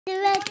The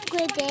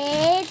liquid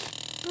is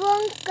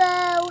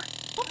Bronco,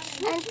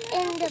 and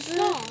in the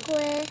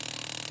liquid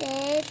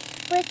is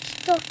Which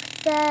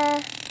Doctor,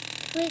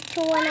 which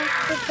one of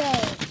the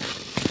day?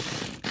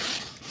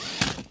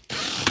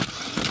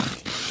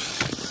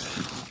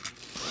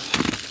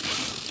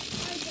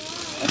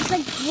 It's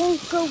like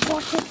Bronco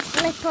got its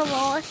slipper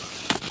on.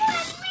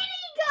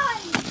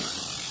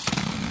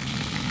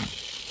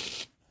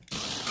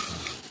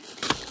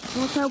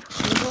 Bronco,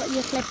 you got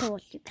your slipper on.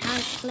 You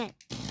can't slip.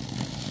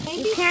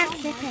 You can't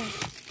slip it.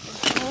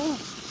 Oh,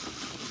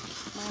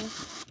 man.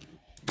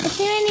 Is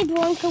there any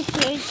Bronco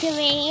food to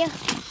me?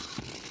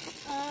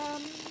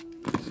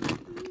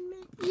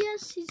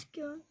 Yes, he's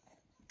gone.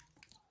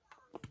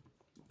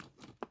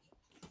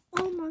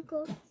 Oh my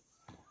god.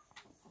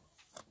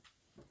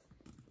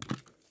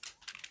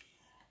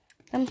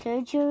 Some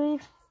surgery.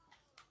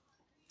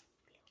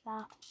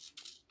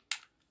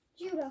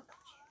 Judo.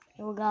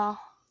 Here we go.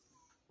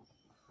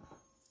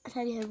 I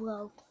said here we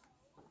go.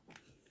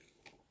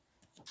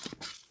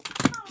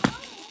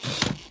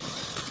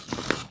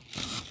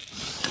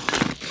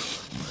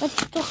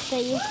 Let's doctor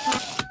you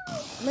can't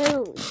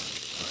move.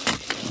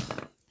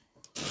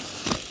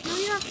 No,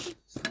 you have to.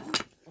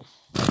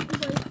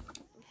 Wait.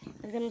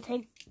 I'm gonna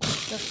take the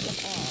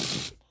slipper.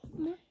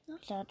 No.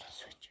 Start to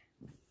switch.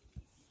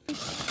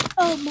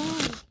 Oh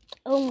my.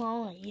 Oh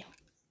my.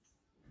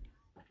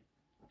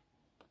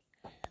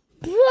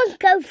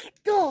 Bronco,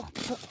 stop!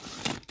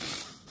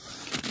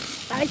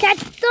 I said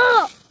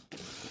stop!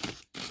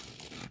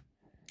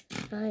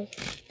 I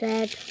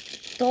said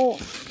stop.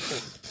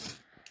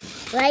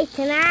 Right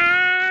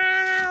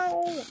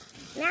now!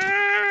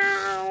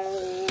 Now!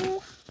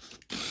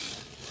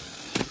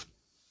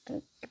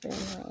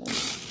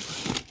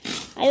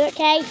 Are you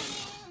okay?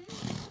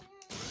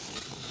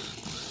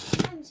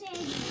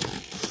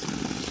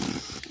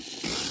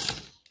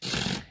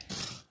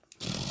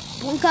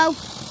 Bronco,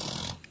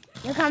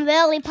 you can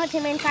really put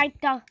him inside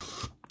the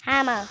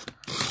hammer.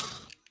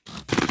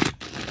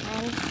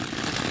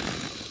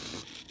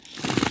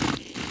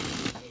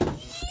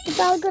 Is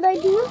that a good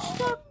idea?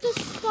 Stop the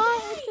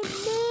start to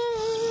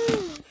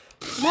move.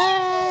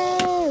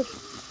 Move!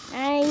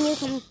 And you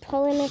can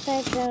pull him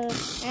inside the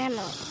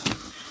hammer.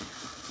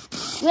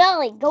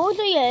 Really, go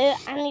to you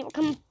and you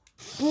can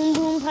boom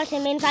boom put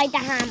him inside the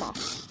hammer.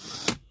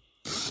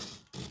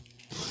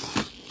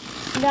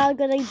 Is that a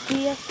good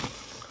idea?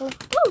 Ooh.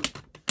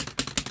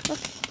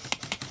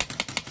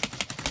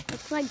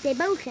 Looks like they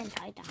both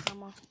inside the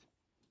hammer.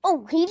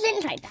 Oh, he's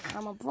inside the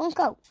hammer,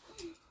 Bronco.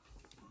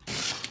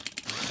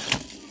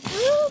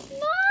 Oh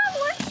no,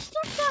 let's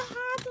start the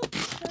hammer.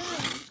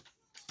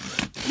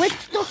 Which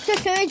doctor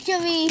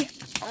surgery?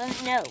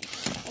 No,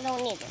 I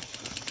don't need it.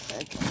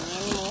 Surgery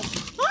anymore.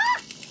 Ah!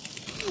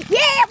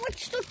 Yeah,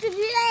 which doctor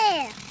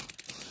there?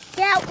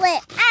 Get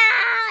outlet.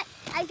 Ah!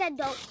 I said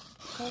don't.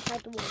 Go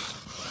inside the wall.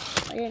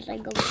 I didn't say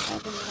go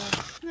inside the wall.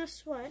 The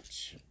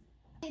switch.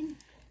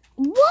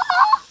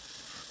 What?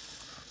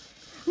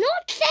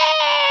 Not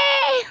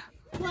there!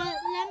 Well,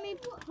 let me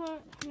put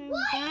him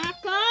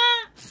back up.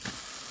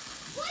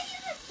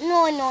 No.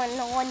 Why are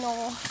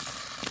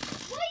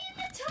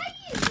the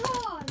tires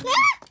on?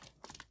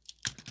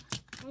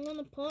 I'm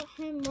gonna put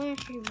him where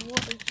he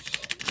was.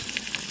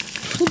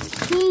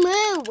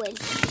 Moving.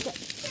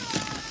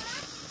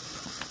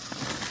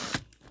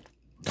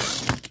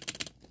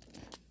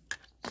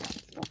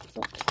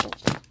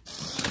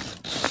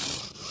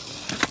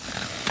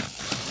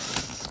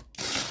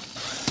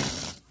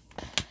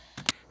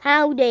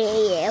 How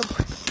dare you?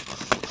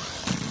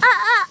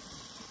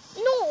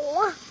 No.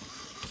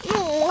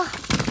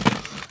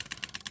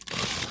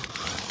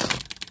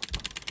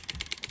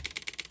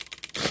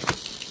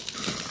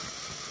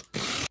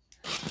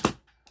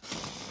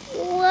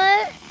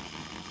 What?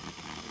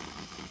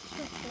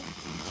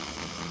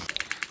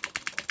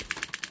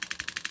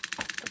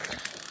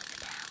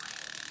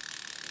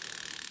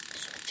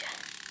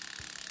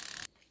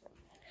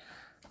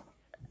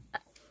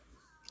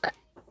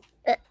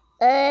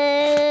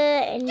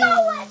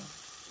 No.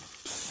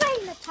 Say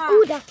the time.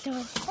 Oh, that's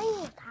not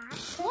saying that.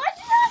 Why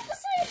did you have to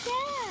say it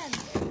again?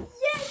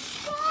 Yes,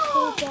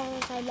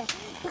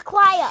 Be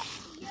quiet.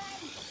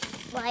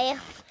 Quiet.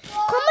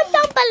 Comment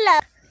down below.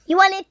 You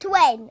want it to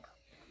end?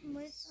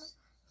 What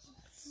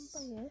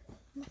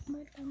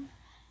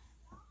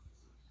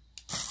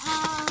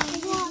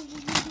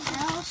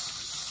else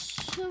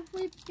should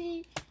we be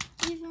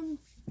even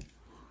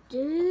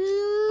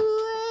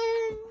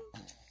doing?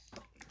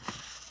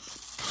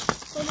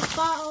 Gonna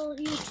battle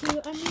you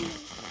two. I mean.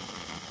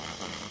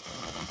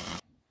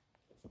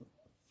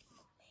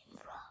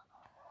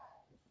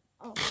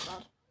 Oh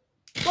god.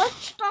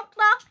 What's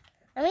doctor?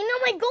 I mean, oh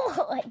my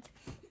god.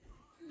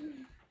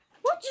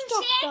 What's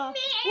doctor?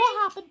 What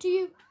happened to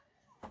you?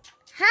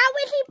 How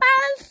is he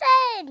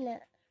bouncing?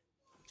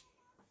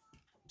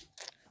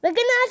 We're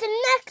gonna have the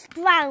next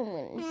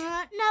round.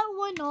 No,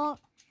 we're not.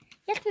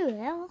 Yes, we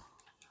will.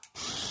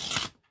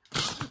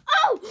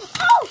 Oh,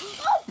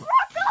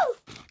 Bronco!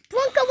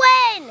 Bronco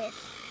wins.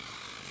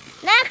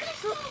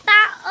 Next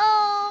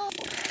battle.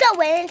 So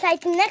we're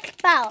inside the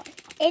next barrel.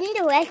 In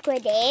the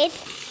liquid is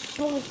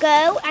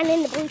Bronco, and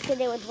in the blue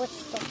there was Witch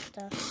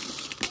Doctor.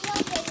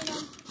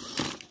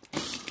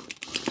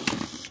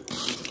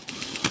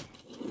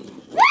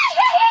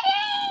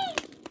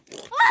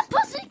 Oh,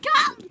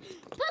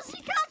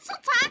 Pussycat's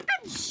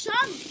attacking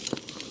Shunt.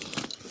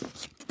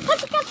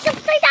 Pussycat's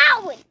upside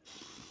down.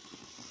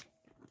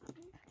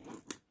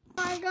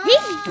 My God.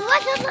 These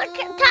brothers are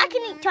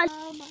attacking each other.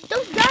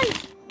 Those guns.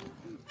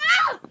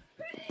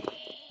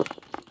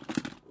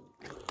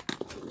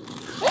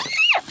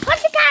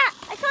 Pussycat!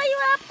 I thought you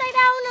were upside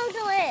down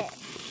onto it.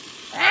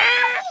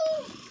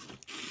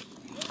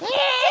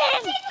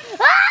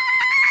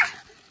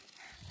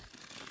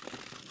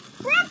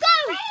 Bronco!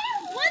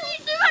 What are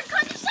you doing?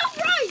 Can you stop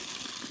right?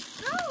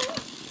 No.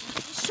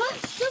 Shunt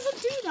doesn't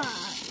do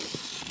that.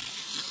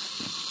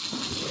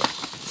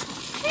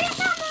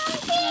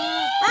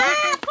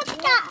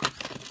 Pussycat!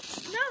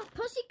 No,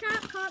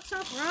 Pussycat can't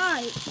stop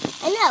right.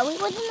 I know, we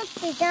wasn't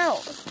upside down.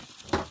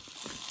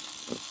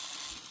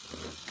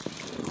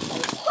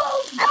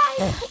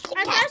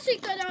 I guess we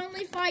could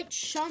only fight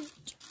Shunt.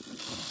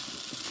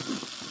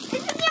 Isn't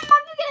your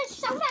mother gonna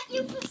shout at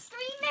you for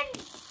screaming?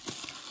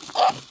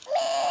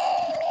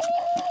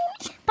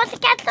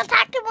 Pussycat's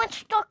attacking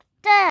Witch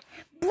Doctor.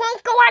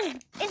 Bronco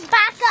is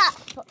back up.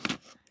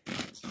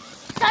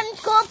 Sun's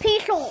got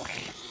pieces.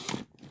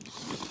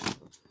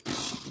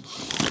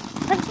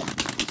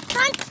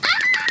 Sun,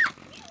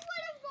 You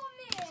would have got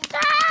me.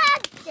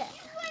 Dad! You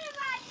would have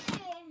had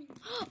me.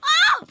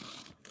 Oh!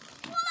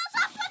 What has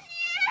happened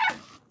here?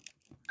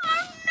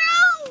 Oh no!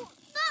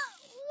 The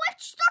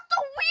Witch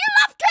Doctor wheel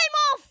up came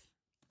off!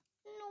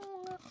 No.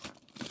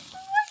 The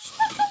Witch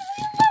Doctor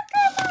wheel up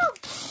came off!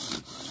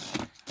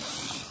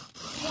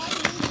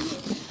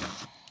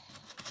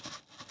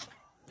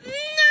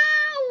 No!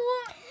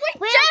 We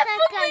Wait a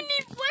definitely second.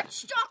 need Witch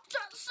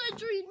Doctor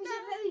surgery now.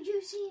 Very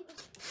juicy.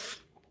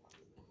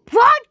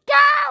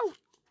 Bronco!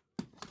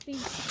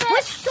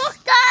 Witch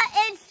Doctor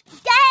is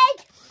dead!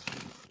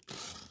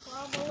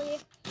 Probably.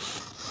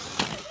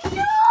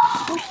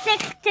 Who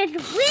fixed his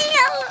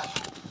wheel?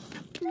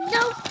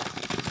 No.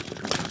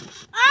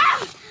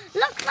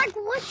 Looks like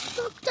Witch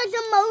Doctor's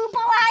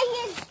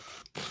immobilized.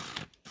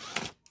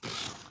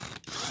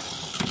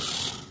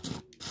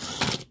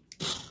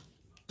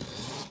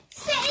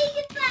 Say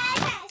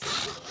goodbye.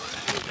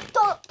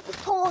 Stop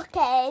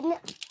talking.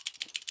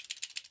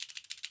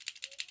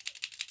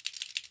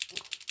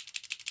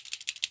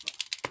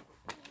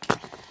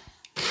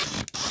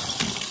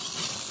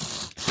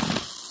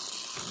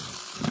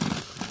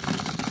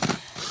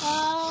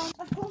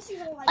 Of course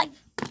he's alive.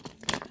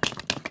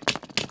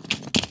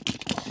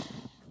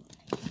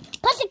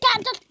 Pussycat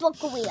just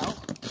broke a wheel.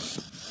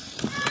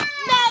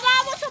 No,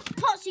 that wasn't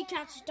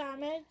Pussycat's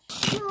damage.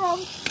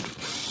 Wrong.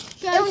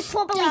 It was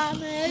probably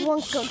damage.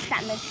 Bronco's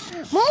damage.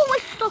 More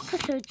Witch Doctor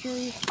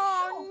surgery.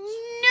 Oh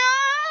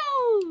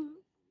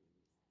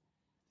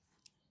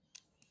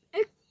no!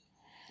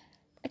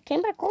 It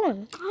came back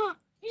on.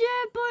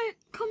 Yeah, but it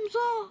comes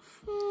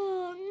off.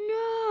 Oh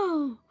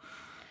no!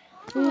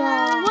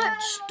 No.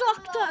 Witch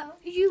Doctor,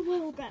 you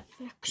will get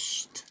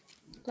fixed.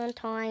 One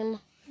time.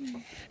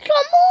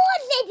 Some more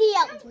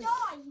videos.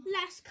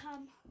 Let's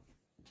come.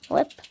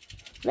 Rip,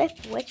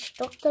 Witch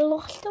Doctor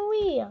lost the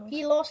wheel.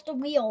 He lost a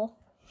wheel.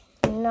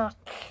 Nuts.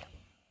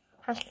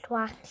 Has to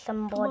ask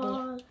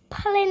somebody.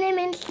 Pulling him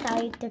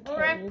inside the cage.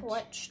 Rip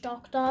Witch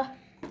Doctor.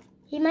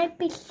 He might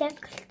be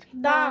sexed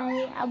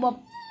by our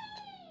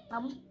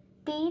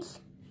bumpies.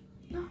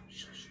 No,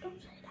 shush,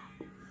 don't say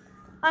that.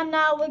 And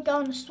now we're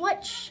going to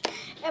switch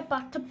it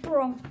back to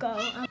Bronco.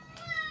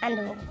 And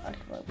a robot.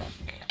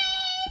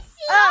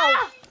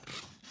 Oh!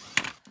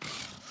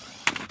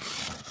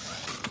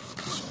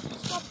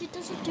 Stop, he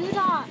doesn't do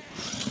that.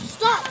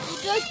 Stop,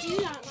 he does do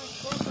that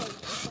like Bronco.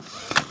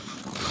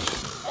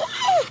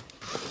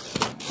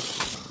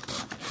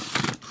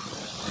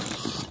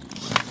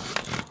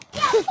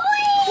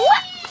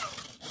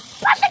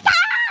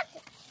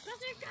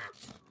 Pussycat!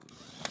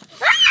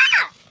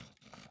 Ah!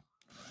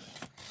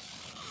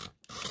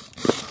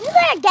 You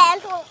there again.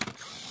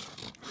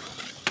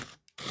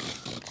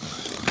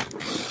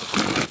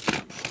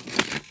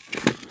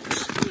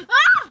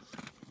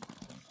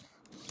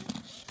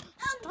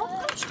 Stop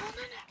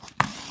controlling it.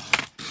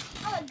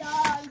 I'm a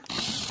dog.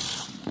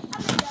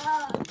 I'm a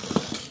dog.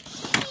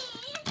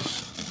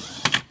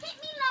 Hit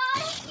me,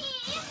 Lord.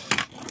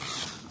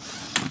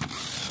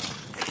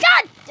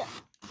 Shut!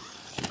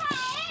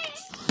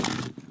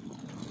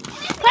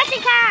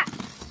 Pussycat!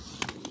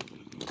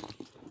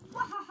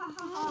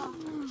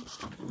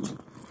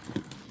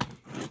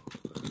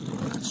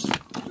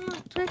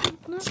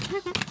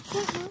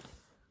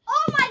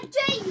 Oh my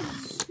days!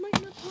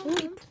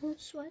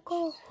 Switch.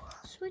 Go.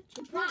 Switch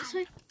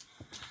it.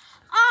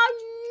 Oh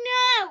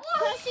no!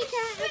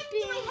 Pussycat has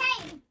been.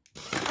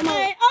 I'm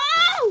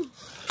Oh!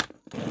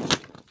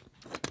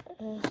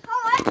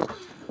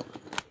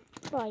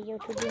 What are you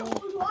two doing?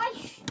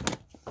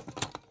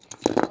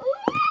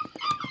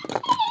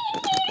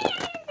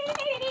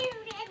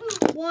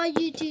 What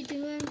are you two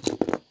doing?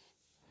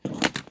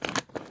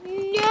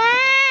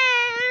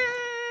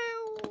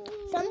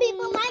 Some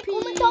people might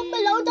comment down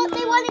below that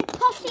they wanted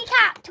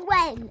Pussycat to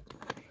win.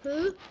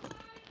 Who?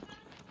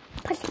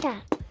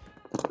 Pussycat.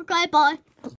 Okay, bye.